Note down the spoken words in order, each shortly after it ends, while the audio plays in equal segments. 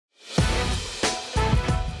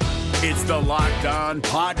It's the Locked On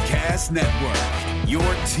Podcast Network, your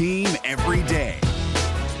team every day.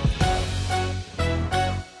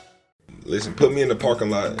 Listen, put me in the parking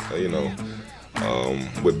lot,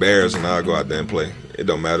 with Bears, and I'll go out there and play. It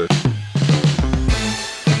don't matter.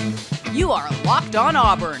 You are Locked On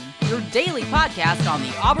Auburn, your daily podcast on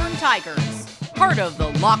the Auburn Tigers. Part of the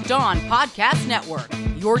Locked On Podcast Network,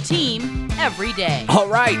 your team every day. All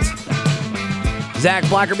right. Zach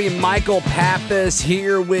Blackerby and Michael Pappas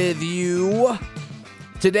here with you.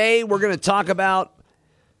 Today we're going to talk about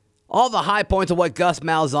all the high points of what Gus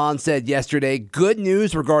Malzahn said yesterday. Good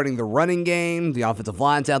news regarding the running game. The offensive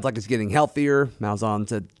line sounds like it's getting healthier. Malzahn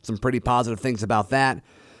said some pretty positive things about that.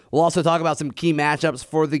 We'll also talk about some key matchups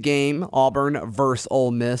for the game, Auburn versus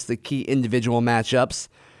Ole Miss, the key individual matchups.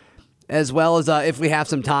 As well as, if we have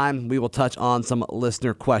some time, we will touch on some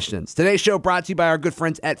listener questions. Today's show brought to you by our good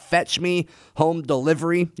friends at Fetch Me Home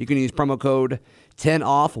Delivery. You can use promo code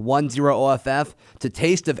 10OFF, 10OFF, to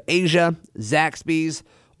Taste of Asia, Zaxby's,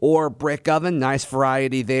 or Brick Oven. Nice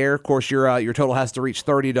variety there. Of course, your total has to reach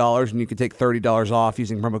 $30, and you can take $30 off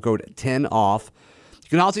using promo code 10OFF. You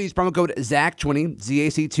can also use promo code ZAC20,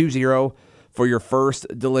 ZAC20, for your first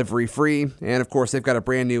delivery free. And, of course, they've got a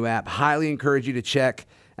brand new app. Highly encourage you to check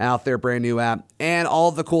out their brand new app and all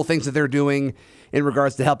of the cool things that they're doing in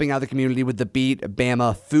regards to helping out the community with the Beat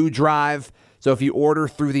Bama Food Drive. So if you order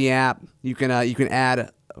through the app, you can add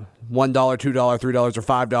 $1, $2, $3, or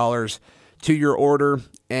 $5 to your order,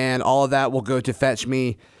 and all of that will go to Fetch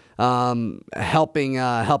Me, helping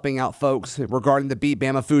out folks regarding the Beat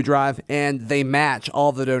Bama Food Drive, and they match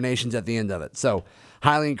all the donations at the end of it. So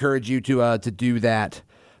highly encourage you to do that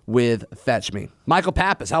with Fetch Me. Michael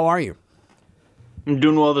Pappas, how are you? I'm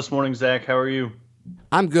doing well this morning, Zach. How are you?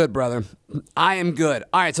 I'm good, brother. I am good.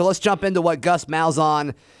 All right, so let's jump into what Gus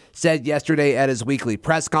Malzahn said yesterday at his weekly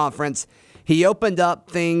press conference. He opened up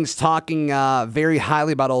things talking very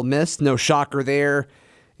highly about Ole Miss. No shocker there,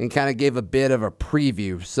 and kind of gave a bit of a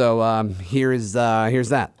preview. So here's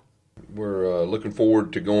that. We're looking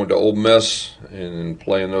forward to going to Ole Miss and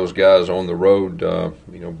playing those guys on the road.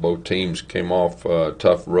 Both teams came off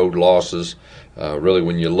tough road losses. Really,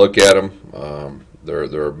 when you look at them, they're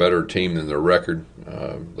a better team than their record.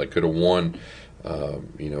 They could have won,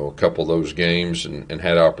 a couple of those games and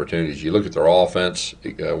had opportunities. You look at their offense,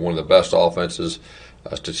 one of the best offenses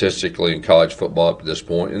statistically in college football up to this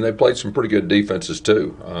point, and they played some pretty good defenses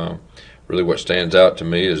too. Really, what stands out to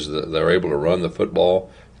me is that they're able to run the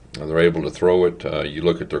football. They're able to throw it. You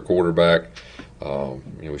look at their quarterback.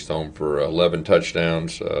 He's thrown for 11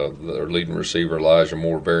 touchdowns. Their leading receiver, Elijah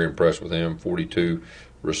Moore, very impressed with him, 42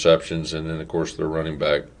 receptions. And then, of course, their running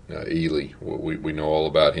back, Ely. We know all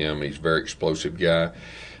about him. He's a very explosive guy.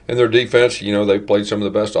 And their defense, they've played some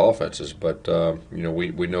of the best offenses. But,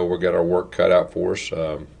 we know we've got our work cut out for us.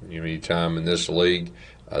 Anytime in this league,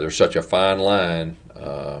 there's such a fine line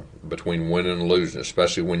between winning and losing,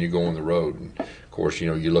 especially when you go on the road. And, of course,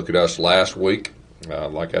 you look at us last week.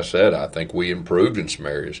 Like I said, I think we improved in some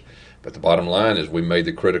areas. But the bottom line is we made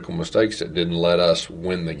the critical mistakes that didn't let us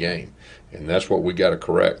win the game. And that's what we got to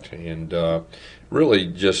correct. And really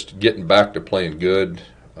just getting back to playing good,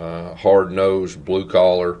 hard-nosed,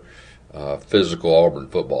 blue-collar, physical Auburn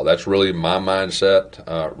football. That's really my mindset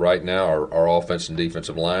right now. Our offense and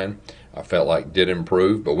defensive line, I felt like did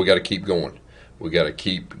improve, but we got to keep going. We got to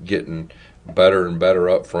keep getting better and better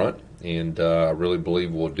up front. And I really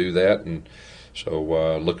believe we'll do that. And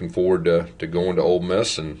so looking forward to going to Ole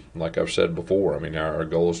Miss. And like I've said before, our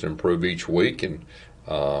goal is to improve each week, and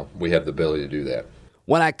we have the ability to do that.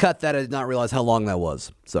 When I cut that, I did not realize how long that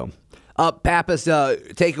was. So, Pappas,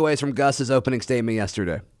 takeaways from Gus's opening statement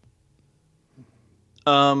yesterday.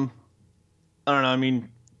 I don't know.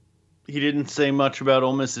 He didn't say much about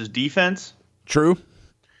Ole Miss's defense. True.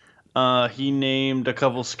 He named a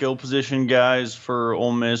couple skill position guys for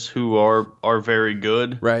Ole Miss who are very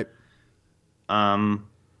good. Right. I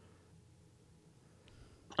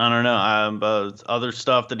don't know. Other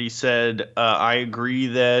stuff that he said, I agree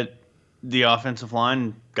that the offensive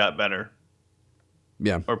line got better.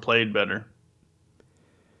 Yeah. Or played better.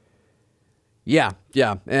 Yeah.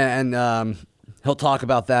 And he'll talk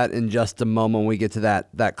about that in just a moment when we get to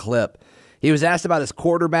that clip. He was asked about his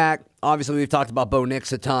quarterback. Obviously, we've talked about Bo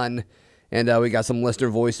Nix a ton, and we got some listener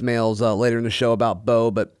voicemails later in the show about Bo.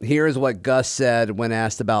 But here's what Gus said when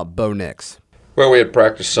asked about Bo Nix. Well, we had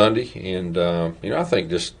practice Sunday, and I think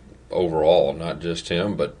just overall, not just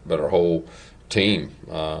him, but our whole team,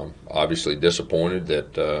 obviously disappointed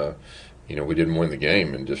that we didn't win the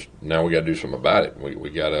game, and just now we got to do something about it. We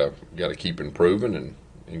got to keep improving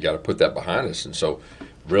and got to put that behind us. And so,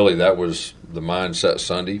 really, that was the mindset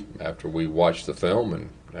Sunday after we watched the film and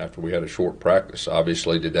after we had a short practice.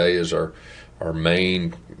 Obviously, today is our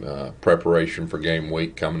main preparation for game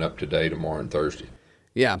week coming up today, tomorrow, and Thursday.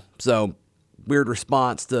 Yeah, so weird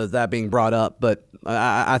response to that being brought up, but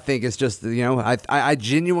I think it's just, I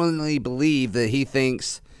genuinely believe that he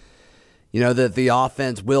thinks, that the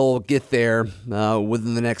offense will get there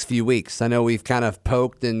within the next few weeks. I know we've kind of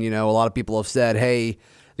poked and, a lot of people have said, hey,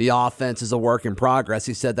 the offense is a work in progress.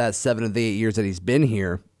 He said that 7 of the 8 years that he's been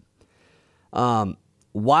here.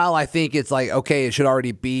 While I think it's like, okay, it should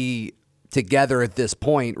already be together at this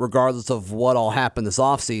point, regardless of what all happened this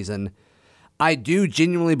offseason, I do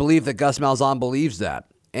genuinely believe that Gus Malzahn believes that.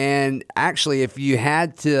 And actually, if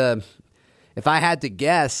I had to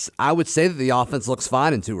guess, I would say that the offense looks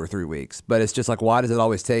fine in 2 or 3 weeks. But it's just like, why does it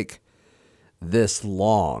always take this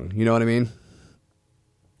long? You know what I mean?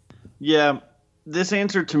 Yeah, this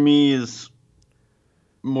answer to me is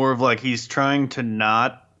more of like he's trying to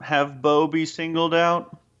not have Bo be singled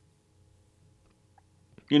out.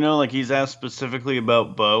 Like he's asked specifically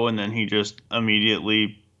about Bo, and then he just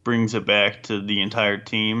immediately brings it back to the entire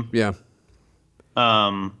team. Yeah.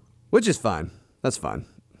 Which is fine. That's fine.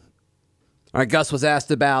 All right, Gus was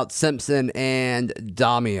asked about Simpson and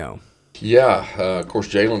Damio. Yeah, of course,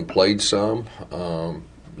 Jalen played some,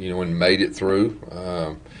 and made it through.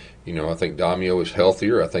 I think Damio is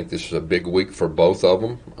healthier. I think this is a big week for both of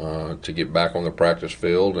them to get back on the practice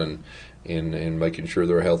field and making sure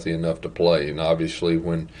they're healthy enough to play. And obviously,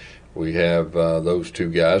 when we have those two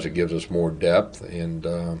guys, it gives us more depth, and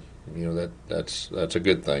that's a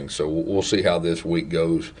good thing. So we'll see how this week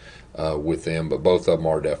goes with them, but both of them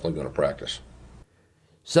are definitely going to practice.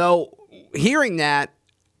 So hearing that,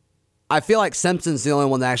 I feel like Simpson's the only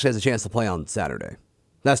one that actually has a chance to play on Saturday.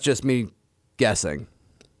 That's just me guessing.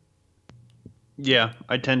 Yeah,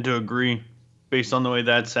 I tend to agree based on the way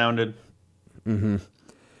that sounded. Mm-hmm.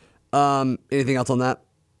 Anything else on that?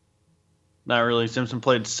 Not really. Simpson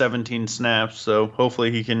played 17 snaps, so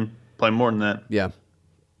hopefully he can play more than that. Yeah.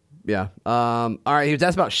 All right, he was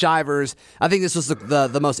asked about Shivers. I think this was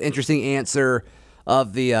the most interesting answer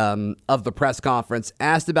of the press conference.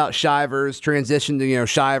 Asked about Shivers, transitioned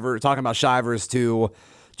to talking about Shivers to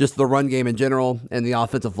just the run game in general and the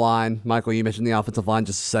offensive line. Michael, you mentioned the offensive line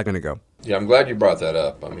just a second ago. Yeah, I'm glad you brought that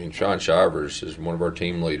up. I mean, Sean Shivers is one of our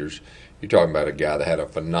team leaders. You're talking about a guy that had a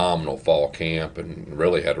phenomenal fall camp and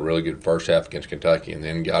really had a really good first half against Kentucky and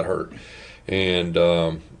then got hurt. And,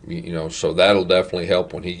 so that'll definitely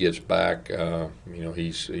help when he gets back.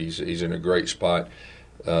 He's in a great spot.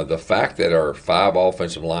 The fact that our 5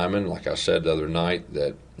 offensive linemen, like I said the other night,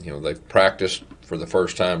 that, they've practiced for the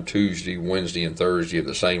first time Tuesday, Wednesday, and Thursday of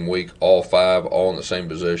the same week, all 5, all in the same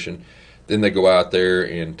position. Then they go out there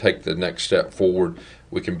and take the next step forward.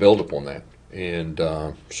 We can build upon that. And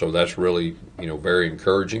so that's really, very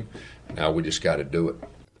encouraging. Now we just got to do it.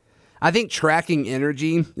 I think tracking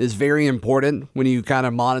energy is very important when you kind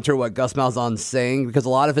of monitor what Gus Malzahn's saying, because a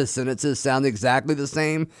lot of his sentences sound exactly the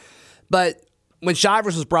same. But when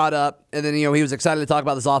Shivers was brought up, and then, he was excited to talk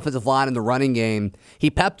about this offensive line and the running game, he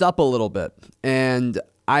pepped up a little bit. And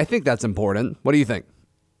I think that's important. What do you think?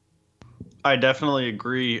 I definitely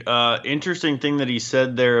agree. Interesting thing that he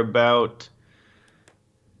said there about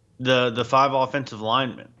the 5 offensive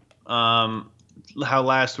linemen. How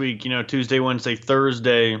last week, Tuesday, Wednesday,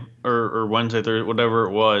 Thursday, or Wednesday, Thursday, whatever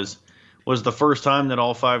it was the first time that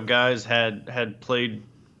all 5 guys had played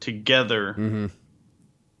together. Mm-hmm.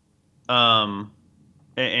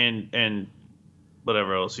 And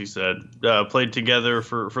whatever else he said, played together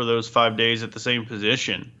for those 5 days at the same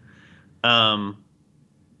position. So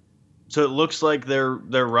it looks like they're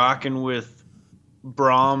rocking with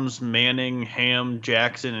Brahms, Manning, Ham,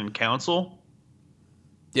 Jackson, and Council.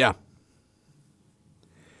 Yeah.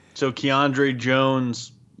 So Keandre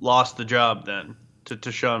Jones lost the job then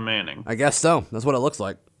to Sean Manning. I guess so. That's what it looks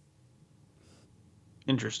like.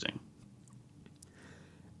 Interesting.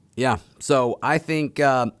 Yeah. So I think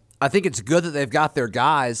it's good that they've got their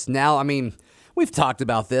guys. Now, I mean, we've talked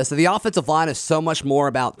about this. The offensive line is so much more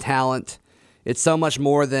about talent. It's so much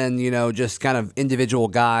more than, just kind of individual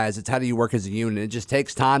guys. It's how do you work as a unit. It just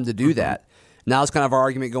takes time to do that. Now it's kind of our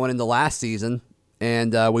argument going into last season,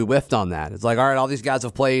 and we whiffed on that. It's like, all right, all these guys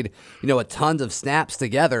have played, a tons of snaps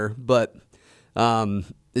together, but it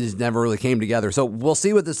just never really came together. So we'll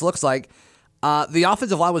see what this looks like. The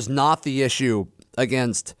offensive line was not the issue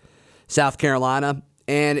against South Carolina,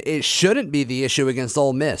 and it shouldn't be the issue against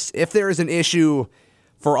Ole Miss. If there is an issue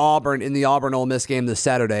for Auburn in the Auburn-Ole Miss game this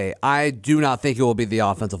Saturday, I do not think it will be the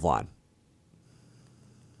offensive line.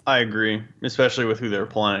 I agree, especially with who they're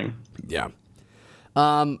playing. Yeah.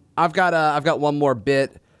 I've got one more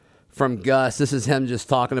bit from Gus. This is him just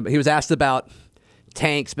talking about. He was asked about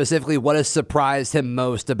Tank, specifically what has surprised him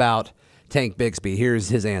most about Tank Bigsby. Here's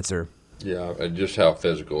his answer. Yeah, just how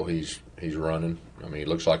physical he's running. I mean, he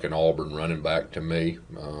looks like an Auburn running back to me.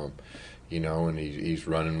 And he's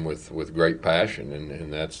running with great passion,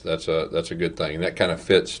 and that's a good thing. And that kind of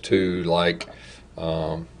fits too, like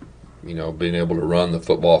being able to run the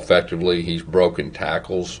football effectively. He's broken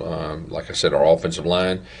tackles. Like I said, our offensive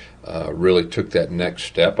line really took that next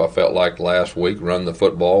step. I felt like last week, run the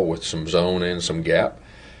football with some zone and some gap,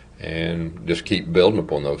 and just keep building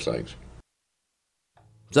upon those things.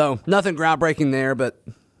 So nothing groundbreaking there, but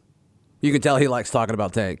you can tell he likes talking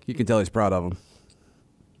about Tank. You can tell he's proud of him.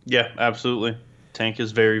 Yeah, absolutely. Tank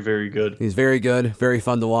is very, very good. He's very good, very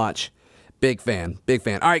fun to watch. Big fan, big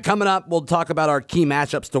fan. All right, coming up, we'll talk about our key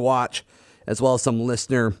matchups to watch, as well as some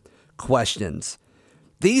listener questions.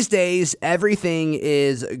 These days, everything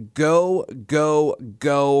is go, go,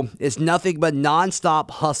 go. It's nothing but nonstop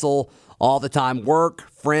hustle all the time. Work,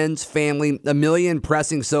 friends, family, a million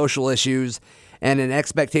pressing social issues, and an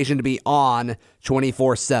expectation to be on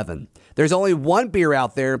 24/7. There's only one beer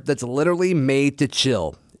out there that's literally made to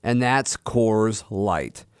chill, and that's Coors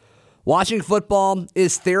Light. Watching football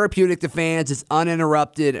is therapeutic to fans. It's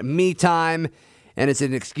uninterrupted me time, and it's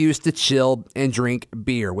an excuse to chill and drink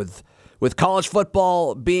beer. With college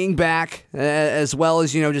football being back, as well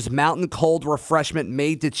as just mountain cold refreshment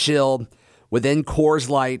made to chill within Coors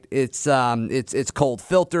Light. It's cold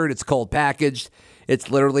filtered, it's cold packaged, it's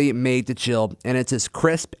literally made to chill, and it's as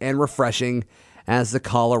crisp and refreshing as the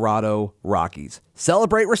Colorado Rockies.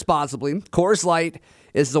 Celebrate responsibly. Coors Light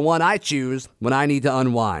is the one I choose when I need to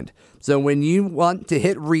unwind. So when you want to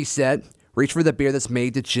hit reset, reach for the beer that's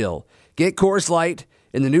made to chill. Get Coors Light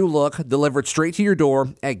in the new look, delivered straight to your door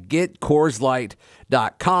at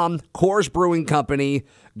getcoorslight.com. Coors Brewing Company,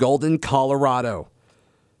 Golden, Colorado.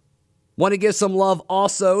 Want to give some love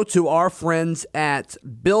also to our friends at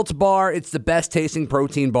Built Bar. It's the best tasting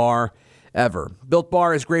protein bar ever. Built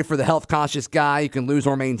Bar is great for the health-conscious guy who can lose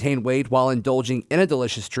or maintain weight while indulging in a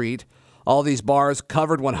delicious treat. All these bars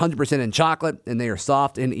covered 100% in chocolate, and they are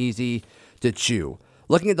soft and easy to chew.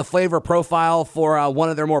 Looking at the flavor profile for one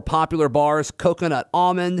of their more popular bars, coconut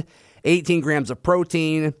almond, 18 grams of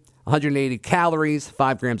protein, 180 calories,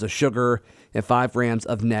 5 grams of sugar, and 5 grams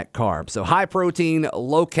of net carbs. So high protein,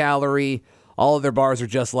 low calorie. All of their bars are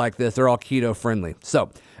just like this. They're all keto friendly.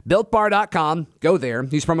 So BuiltBar.com, go there,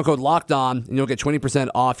 use promo code LOCKEDON, and you'll get 20%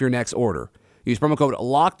 off your next order. Use promo code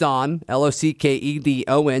LOCKEDON,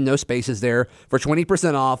 LOCKEDON, no spaces there, for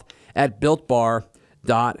 20% off at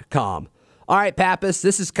BuiltBar.com. All right, Pappas,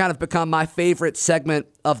 this has kind of become my favorite segment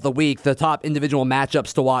of the week, the top individual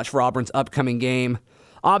matchups to watch for Auburn's upcoming game,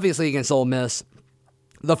 obviously against Ole Miss.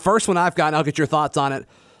 The first one I've got, and I'll get your thoughts on it,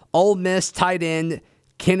 Ole Miss tight end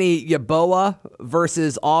Kenny Yeboah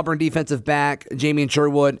versus Auburn defensive back Jamie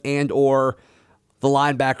Sherwood and or the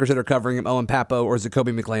linebackers that are covering him, Owen Pappo or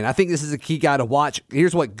Zacoby McClain. I think this is a key guy to watch.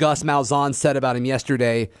 Here's what Gus Malzahn said about him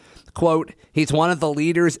yesterday. Quote, he's one of the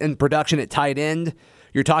leaders in production at tight end.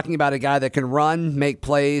 You're talking about a guy that can run, make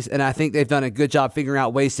plays, and I think they've done a good job figuring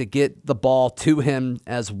out ways to get the ball to him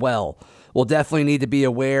as well. We'll definitely need to be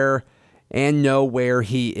aware and know where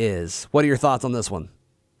he is. What are your thoughts on this one?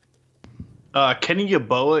 Kenny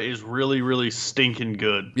Yeboah is really, really stinking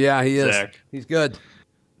good. Yeah, he is. Zach. He's good.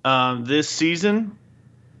 This season,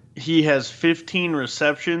 he has 15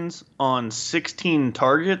 receptions on 16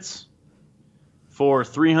 targets for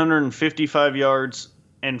 355 yards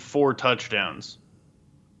and 4 touchdowns.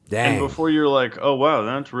 Dang. And before you're like, oh, wow,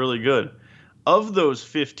 that's really good. Of those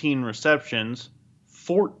 15 receptions,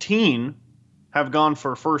 14 have gone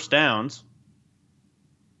for first downs.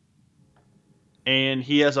 And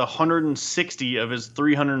he has 160 of his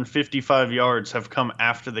 355 yards have come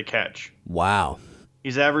after the catch. Wow.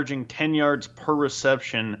 He's averaging 10 yards per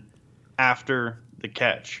reception after the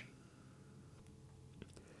catch.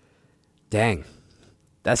 Dang.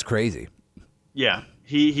 That's crazy. Yeah,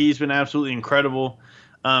 he's been absolutely incredible.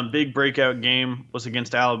 Big breakout game was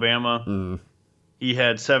against Alabama. He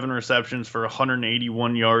had 7 receptions for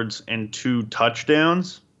 181 yards and 2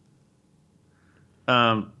 touchdowns.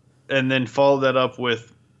 And then followed that up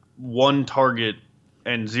with 1 target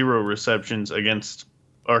and 0 receptions against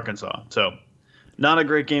Arkansas. So not a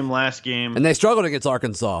great game last game. And they struggled against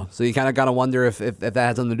Arkansas, so you kind of got to wonder if that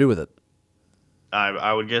had something to do with it.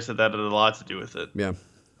 I would guess that had a lot to do with it. Yeah.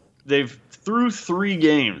 Through 3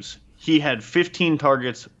 games, he had 15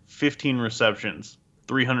 targets, 15 receptions,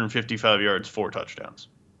 355 yards, 4 touchdowns.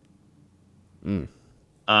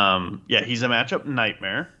 Yeah, he's a matchup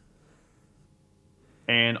nightmare.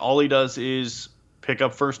 And all he does is pick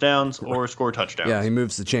up first downs or score touchdowns. Yeah, he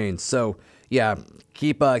moves the chains. So yeah,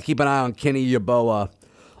 keep an eye on Kenny Yeboah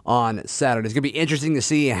on Saturday. It's going to be interesting to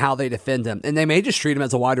see how they defend him. And they may just treat him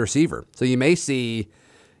as a wide receiver. So you may see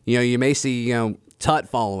Tut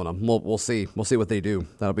following him. We'll see. We'll see what they do.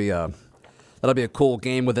 That'll be a cool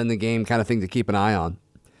game within the game kind of thing to keep an eye on.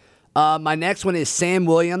 My next one is Sam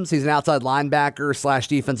Williams. He's an outside linebacker /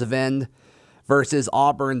 defensive end versus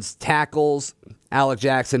Auburn's tackles, Alec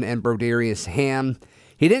Jackson and Broderius Ham.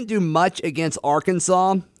 He didn't do much against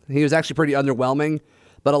Arkansas. He was actually pretty underwhelming,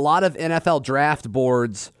 but a lot of NFL draft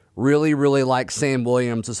boards really, really like Sam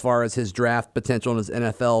Williams as far as his draft potential and his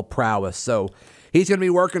NFL prowess. So he's going to be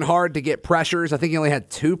working hard to get pressures. I think he only had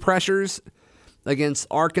 2 pressures against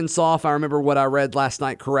Arkansas, if I remember what I read last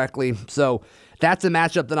night correctly. So that's a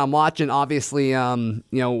matchup that I'm watching. Obviously,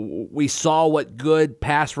 we saw what good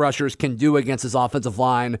pass rushers can do against his offensive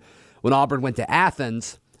line when Auburn went to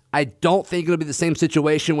Athens. I don't think it'll be the same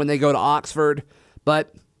situation when they go to Oxford,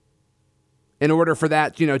 but in order for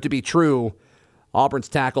that, to be true, Auburn's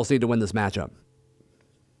tackles need to win this matchup.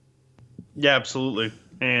 Yeah, absolutely.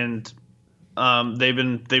 And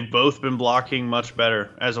they've both been blocking much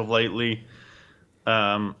better as of lately.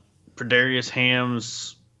 Broderius Ham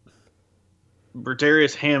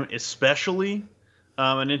especially.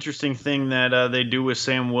 An interesting thing that they do with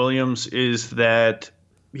Sam Williams is that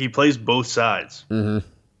he plays both sides. Mm-hmm.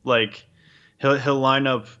 Like he'll line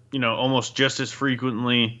up, almost just as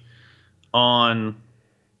frequently on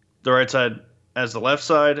the right side as the left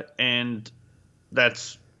side, and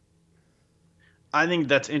I think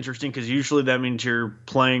that's interesting because usually that means you're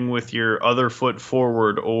playing with your other foot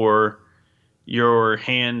forward or your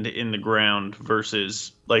hand in the ground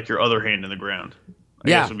versus like your other hand in the ground. I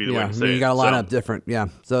guess would be the way to say you got to line it. up different. Yeah,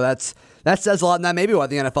 so that says a lot, and that may be why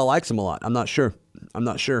the NFL likes him a lot. I'm not sure.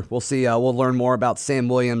 We'll see. We'll learn more about Sam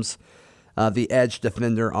Williams, the edge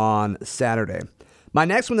defender, on Saturday. My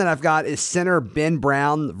next one that I've got is center Ben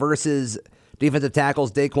Brown versus defensive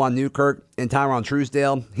tackles Daquan Newkirk and Tyron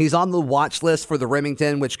Truesdale. He's on the watch list for the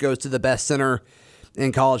Remington, which goes to the best center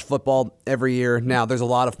in college football every year. Now, there's a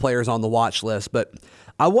lot of players on the watch list, but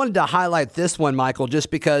I wanted to highlight this one, Michael, just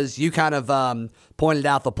because you kind of pointed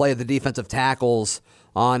out the play of the defensive tackles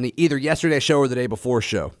on either yesterday's show or the day before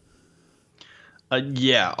show.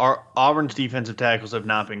 Our Auburn's defensive tackles have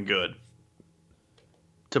not been good,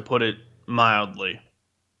 to put it mildly.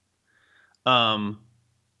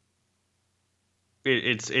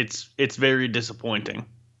 It's very disappointing.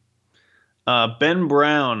 Ben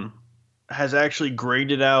Brown has actually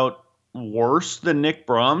graded out worse than Nick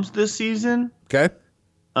Brahms this season. Okay.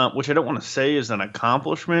 Which I don't want to say is an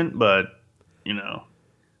accomplishment, but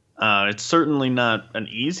it's certainly not an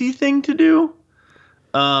easy thing to do.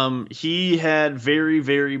 He had very,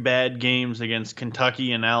 very bad games against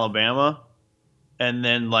Kentucky and Alabama, and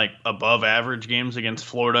then like above average games against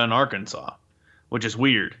Florida and Arkansas, which is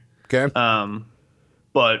weird. Okay.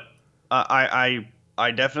 But I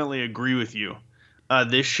definitely agree with you.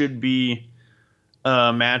 This should be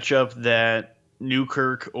a matchup that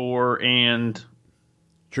Newkirk and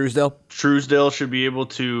Truesdale should be able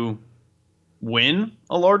to win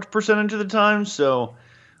a large percentage of the time. So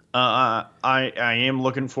I am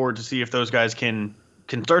looking forward to see if those guys can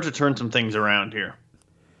start to turn some things around here.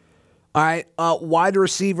 All right, wide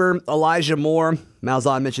receiver Elijah Moore,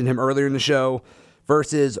 Malzahn mentioned him earlier in the show,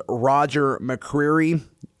 versus Roger McCreary.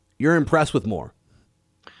 You're impressed with Moore?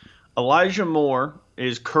 Elijah Moore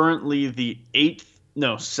is currently the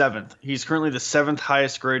 7th. He's currently the 7th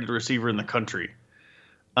highest graded receiver in the country.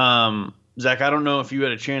 Zach, I don't know if you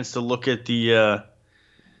had a chance to look at the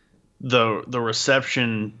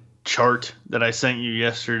reception chart that I sent you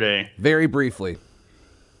yesterday. Very briefly.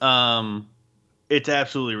 It's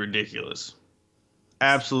absolutely ridiculous.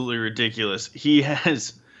 Absolutely ridiculous. He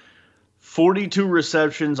has 42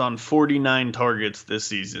 receptions on 49 targets this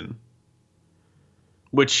season,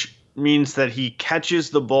 which means that he catches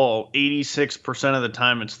the ball 86% of the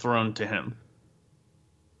time it's thrown to him.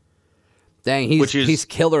 Dang, he's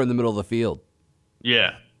killer in the middle of the field.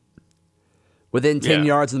 Yeah. Within 10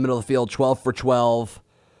 yards in the middle of the field, 12 for 12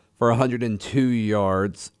 for 102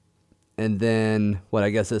 yards. And then, what I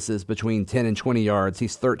guess this is between 10 and 20 yards,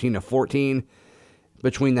 he's 13 of 14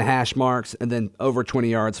 between the hash marks, and then over 20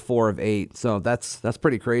 yards, 4 of 8. So that's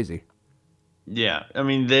pretty crazy. Yeah, I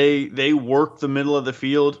mean, they work the middle of the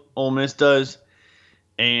field, Ole Miss does.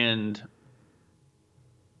 And,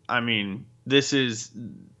 I mean,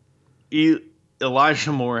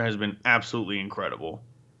 Elijah Moore has been absolutely incredible.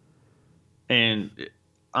 And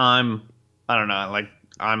I'm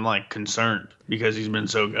concerned because he's been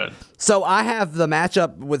so good. So I have the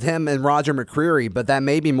matchup with him and Roger McCreary, but that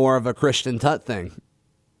may be more of a Christian Tutt thing.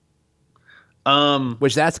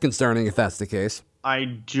 Which that's concerning if that's the case. I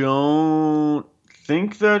don't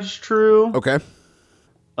think that's true. Okay.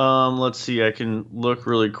 Let's see. I can look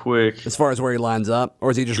really quick. As far as where he lines up,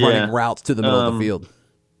 or is he just running routes to the middle of the field?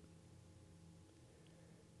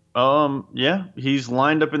 Yeah, he's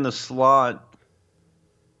lined up in the slot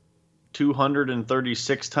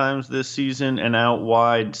 236 times this season and out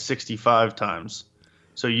wide 65 times.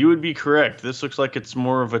 So you would be correct. This looks like it's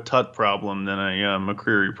more of a Tut problem than a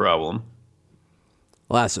McCreary problem.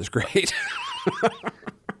 Well, that's just great.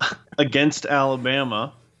 Against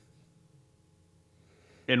Alabama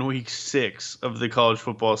in week 6 of the college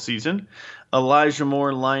football season, Elijah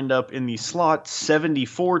Moore lined up in the slot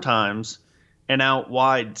 74 times and out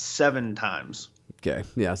wide 7 times. Okay,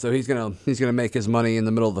 yeah, so he's gonna make his money in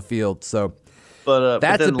the middle of the field. So,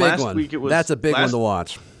 that's a big one. That's a big one to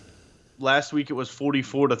watch. Last week it was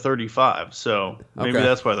 44-35, so maybe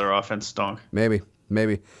that's why their offense stunk. Maybe.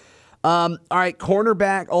 All right,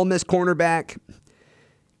 cornerback, Ole Miss cornerback.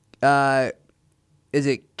 Is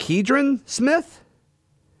it Keidron Smith?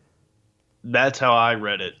 That's how I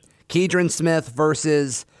read it. Keidron Smith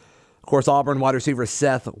versus, of course, Auburn wide receiver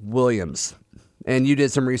Seth Williams. And you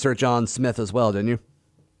did some research on Smith as well, didn't you?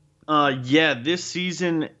 Yeah, this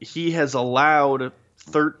season he has allowed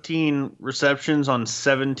 13 receptions on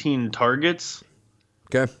 17 targets.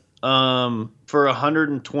 Okay. For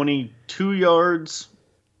 122 yards,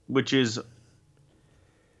 which is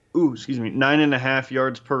 9.5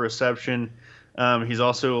 yards per reception. He's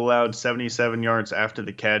also allowed 77 yards after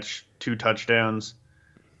the catch, 2 touchdowns.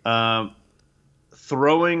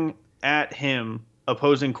 Throwing at him,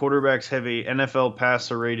 opposing quarterbacks have a NFL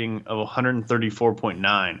passer rating of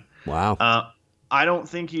 134.9. Wow. I don't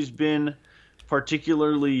think he's been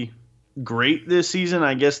particularly great this season.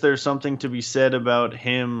 I guess there's something to be said about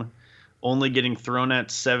him only getting thrown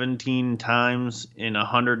at 17 times in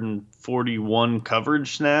 141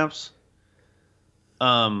 coverage snaps.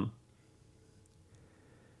 I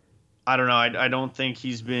don't know. I don't think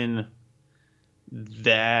he's been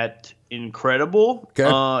that incredible.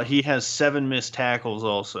 Okay. He has 7 missed tackles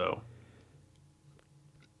also.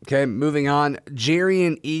 Okay, moving on.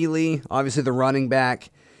 Jarian Ely, obviously the running back.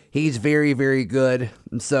 He's very, very good.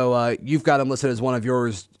 And so you've got him listed as one of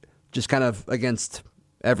yours, just kind of against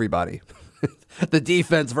everybody. The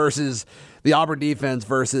defense versus the Auburn defense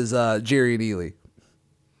versus Jarian Ely.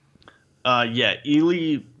 Yeah,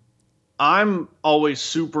 Ely. I'm always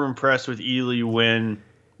super impressed with Ely when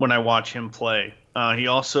I watch him play. He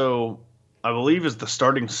also, I believe, is the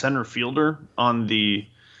starting center fielder on the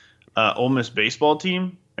Ole Miss baseball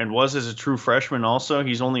team and was as a true freshman also.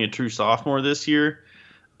 He's only a true sophomore this year.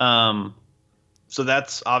 So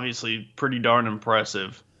that's obviously pretty darn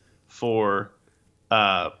impressive for,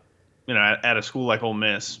 at a school like Ole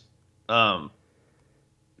Miss.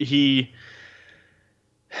 He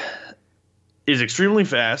is extremely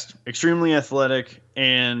fast, extremely athletic,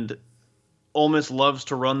 and Ole Miss loves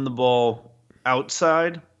to run the ball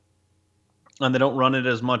outside, and they don't run it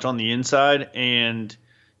as much on the inside. And,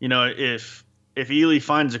 if Ely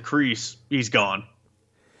finds a crease, he's gone.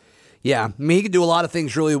 Yeah, I mean, he can do a lot of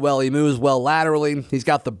things really well. He moves well laterally. He's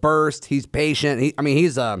got the burst. He's patient.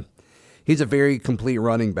 He's a very complete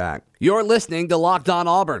running back. You're listening to Locked On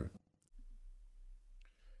Auburn.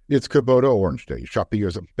 It's Kubota Orange Day. Shop the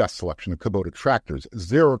year's best selection of Kubota tractors,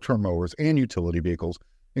 zero-turn mowers, and utility vehicles,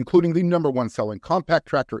 including the #1 selling compact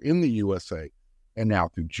tractor in the USA. And now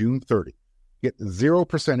through June 30, get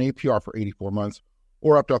 0% APR for 84 months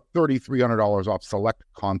or up to $3,300 off select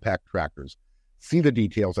compact tractors. See the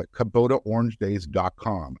details at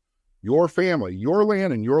KubotaOrangeDays.com. Your family, your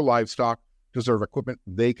land, and your livestock deserve equipment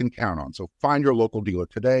they can count on. So find your local dealer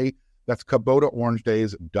today. That's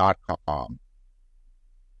KubotaOrangeDays.com.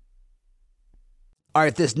 All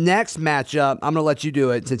right, this next matchup, I'm going to let you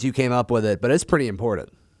do it since you came up with it, but it's pretty important.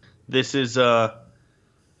 This is a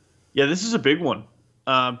big one.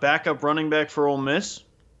 Backup running back for Ole Miss,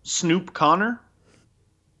 Snoop Connor,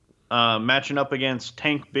 matching up against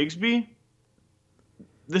Tank Bigsby.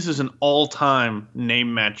 This is an all-time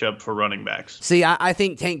name matchup for running backs. See, I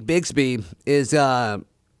think Tank Bigsby is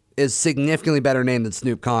significantly better named than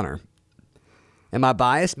Snoop Connor. Am I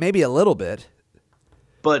biased? Maybe a little bit.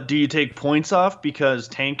 But do you take points off because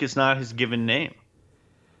Tank is not his given name?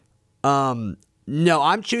 No,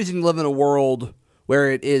 I'm choosing to live in a world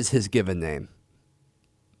where it is his given name.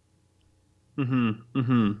 I'm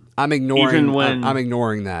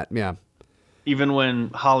ignoring that. Yeah. Even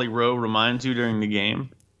when Holly Rowe reminds you during the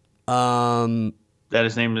game that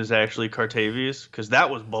his name is actually Cartavius, because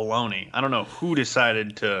that was baloney. I don't know who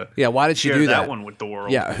decided to. Yeah, why did she share do that one with the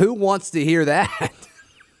world? Yeah, who wants to hear that?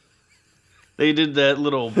 They did that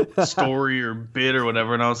little story or bit or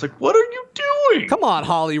whatever, and I was like, "What are you doing?" Come on,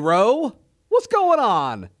 Holly Rowe. What's going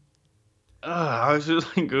on? I was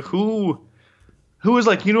just like, who was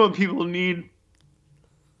like, you know what people need?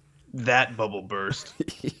 That bubble burst.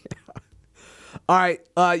 Yeah. All right,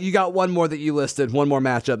 you got one more that you listed. One more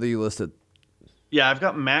matchup that you listed. Yeah, I've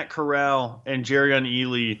got Matt Corral and Jerrion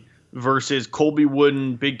Ely versus Colby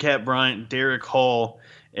Wooden, Big Cat Bryant, Derek Hall,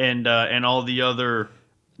 and all the other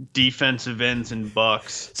defensive ends and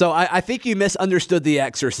Bucks. So I think you misunderstood the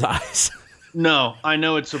exercise. No, I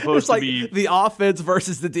know it's supposed It's like to be the offense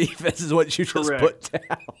versus the defense is what you just correct. put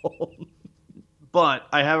down. But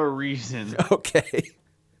I have a reason. Okay.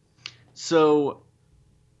 So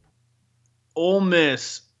Ole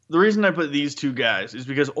Miss, the reason I put these two guys is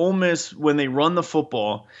because Ole Miss, when they run the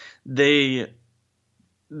football, their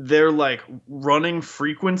like running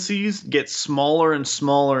frequencies get smaller and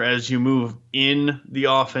smaller as you move in the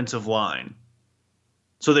offensive line.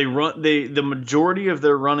 So the majority of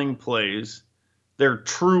their running plays, their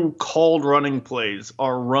true called running plays,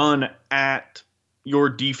 are run at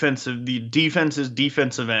the defense's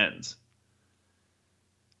defensive ends,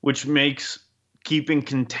 which makes keeping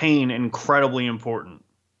contain incredibly important.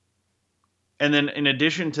 And then in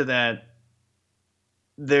addition to that,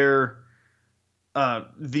 the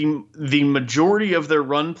majority of their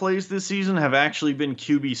run plays this season have actually been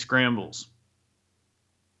QB scrambles.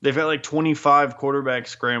 They've had like 25 quarterback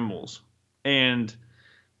scrambles, and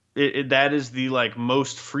that is the like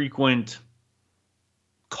most frequent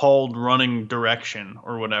called running direction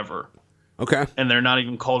or whatever. Okay. And they're not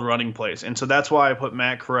even called running plays. And so that's why I put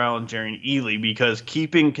Matt Corral and Jerrion Ely, because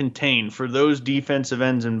keeping contained for those defensive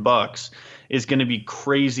ends and Bucks is going to be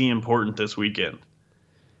crazy important this weekend.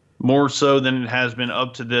 More so than it has been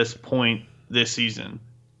up to this point this season.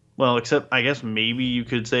 Well, except I guess maybe you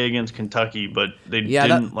could say against Kentucky, but they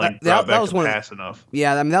didn't drop back to pass enough.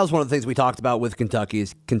 Yeah, I mean, that was one of the things we talked about with Kentucky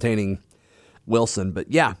is containing Wilson.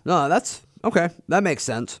 But yeah, no, that's okay. That makes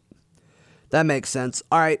sense. That makes sense.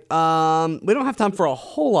 All right. We don't have time for a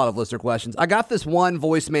whole lot of listener questions. I got this one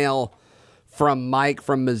voicemail from Mike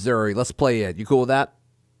from Missouri. Let's play it. You cool with that?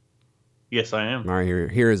 Yes, I am. All right,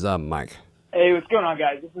 here is Mike. Hey, what's going on,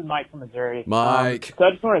 guys? This is Mike from Missouri. Mike. So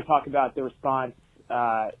I just wanted to talk about the response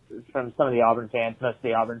from some of the Auburn fans, most of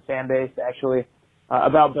the Auburn fan base, actually,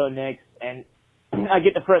 about Bo Nix. And I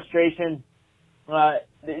get the frustration.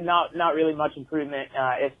 Not really much improvement,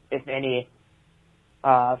 if any,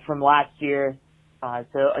 from last year.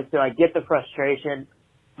 So I get the frustration.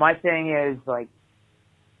 My thing is, like,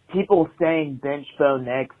 people saying bench Bo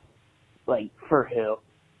Nix, like, for who?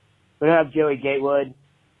 We don't have Joey Gatewood.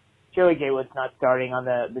 Joey Gatewood's not starting on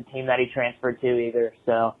the team that he transferred to either.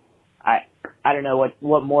 So I don't know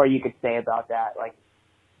what more you could say about that. Like,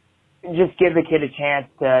 just give the kid a chance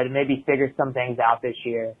to maybe figure some things out this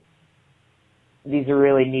year. These are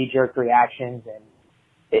really knee-jerk reactions, and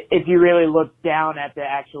if you really look down at the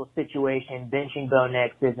actual situation, benching Bo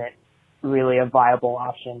Nix isn't really a viable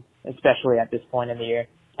option, especially at this point in the year.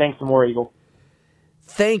 Thanks some more, Eagle.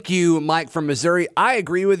 Thank you, Mike from Missouri. I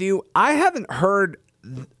agree with you. I haven't heard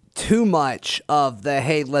too much of the,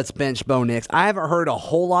 hey, let's bench Bo Nix. I haven't heard a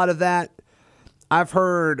whole lot of that. I've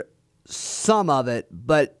heard some of it,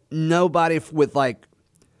 but nobody with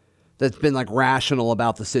that's been rational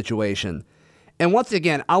about the situation. And once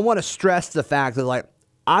again, I want to stress the fact that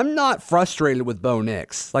I'm not frustrated with Bo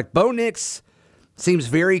Nix. Bo Nix seems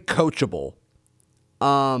very coachable.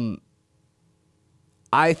 I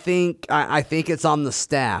think it's on the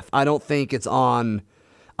staff. I don't think it's on.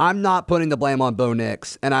 I'm not putting the blame on Bo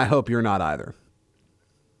Nix, and I hope you're not either.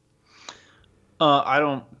 I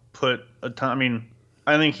don't put a ton. I mean,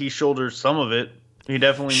 I think he shoulders some of it. He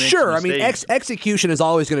definitely makes sure. mistakes. I mean, execution is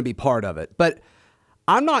always going to be part of it, but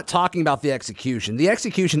I'm not talking about the execution. The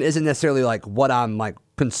execution isn't necessarily what I'm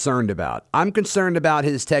concerned about. I'm concerned about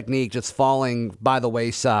his technique just falling by the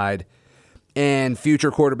wayside, and future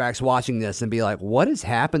quarterbacks watching this and be like, what has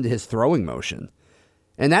happened to his throwing motion?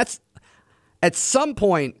 And that's, at some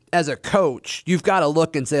point as a coach, you've got to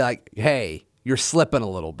look and say hey, you're slipping a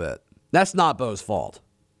little bit. That's not Bo's fault.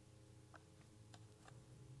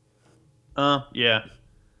 Yeah.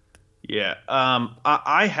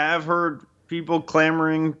 I have heard people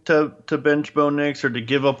clamoring to bench Bo Nix or to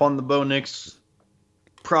give up on the Bo Nix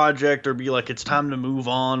project or be like, it's time to move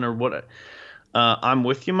on or what. I'm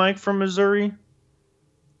with you, Mike, from Missouri.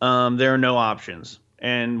 There are no options.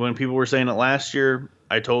 And when people were saying it last year,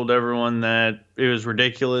 I told everyone that it was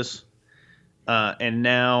ridiculous. And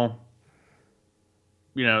now,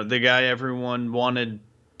 the guy everyone wanted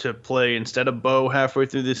to play instead of Bo halfway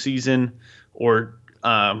through the season or,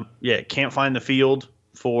 can't find the field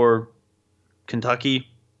for Kentucky.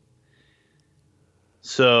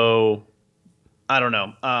 So I don't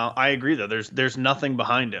know. I agree though. There's nothing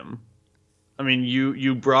behind him. I mean,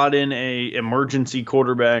 you brought in a emergency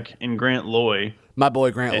quarterback in Grant Loy. My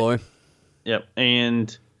boy Grant Loy. Yep.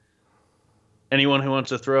 And anyone who wants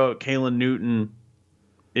to throw out Kalen Newton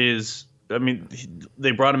is, I mean,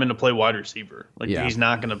 they brought him in to play wide receiver. Like they're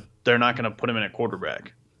not going to put him in at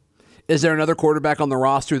quarterback. Is there another quarterback on the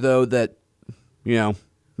roster though that,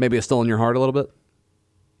 maybe is still in your heart a little bit?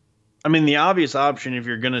 I mean, the obvious option if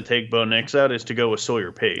you're going to take Bo Nix out is to go with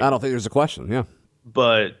Sawyer Pate. I don't think there's a question, yeah.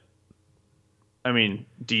 But, I mean,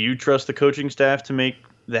 do you trust the coaching staff to make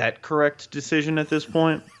that correct decision at this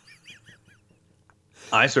point?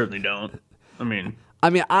 I certainly don't. I mean,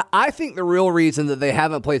 I think the real reason that they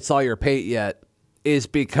haven't played Sawyer Pate yet is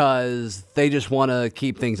because they just want to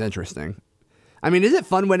keep things interesting. I mean, is it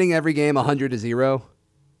fun winning every game 100-0?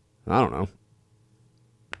 I don't know.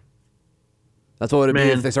 That's what it would be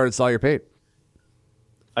if they started Sawyer Pate.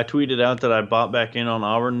 I tweeted out that I bought back in on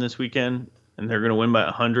Auburn this weekend, and they're going to win by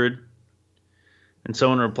 100. And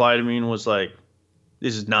someone replied to me and was like,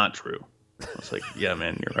 "This is not true." I was like, "Yeah,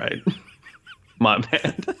 man, you're right. My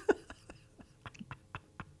bad."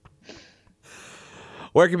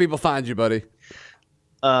 Where can people find you, buddy?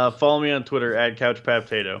 Follow me on Twitter at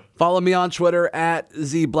CouchPaptato. Follow me on Twitter at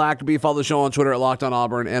ZBlackerby. Follow the show on Twitter at Locked On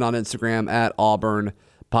Auburn and on Instagram at Auburn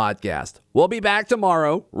Podcast. We'll be back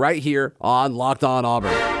tomorrow right here on Locked On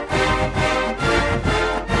Auburn.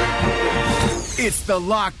 It's the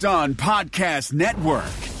Locked On Podcast Network,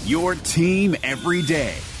 your team every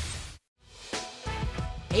day.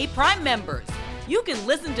 Hey, Prime members, you can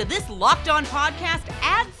listen to this Locked On podcast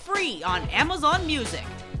ad-free on Amazon Music.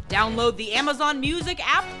 Download the Amazon Music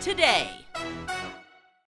app today.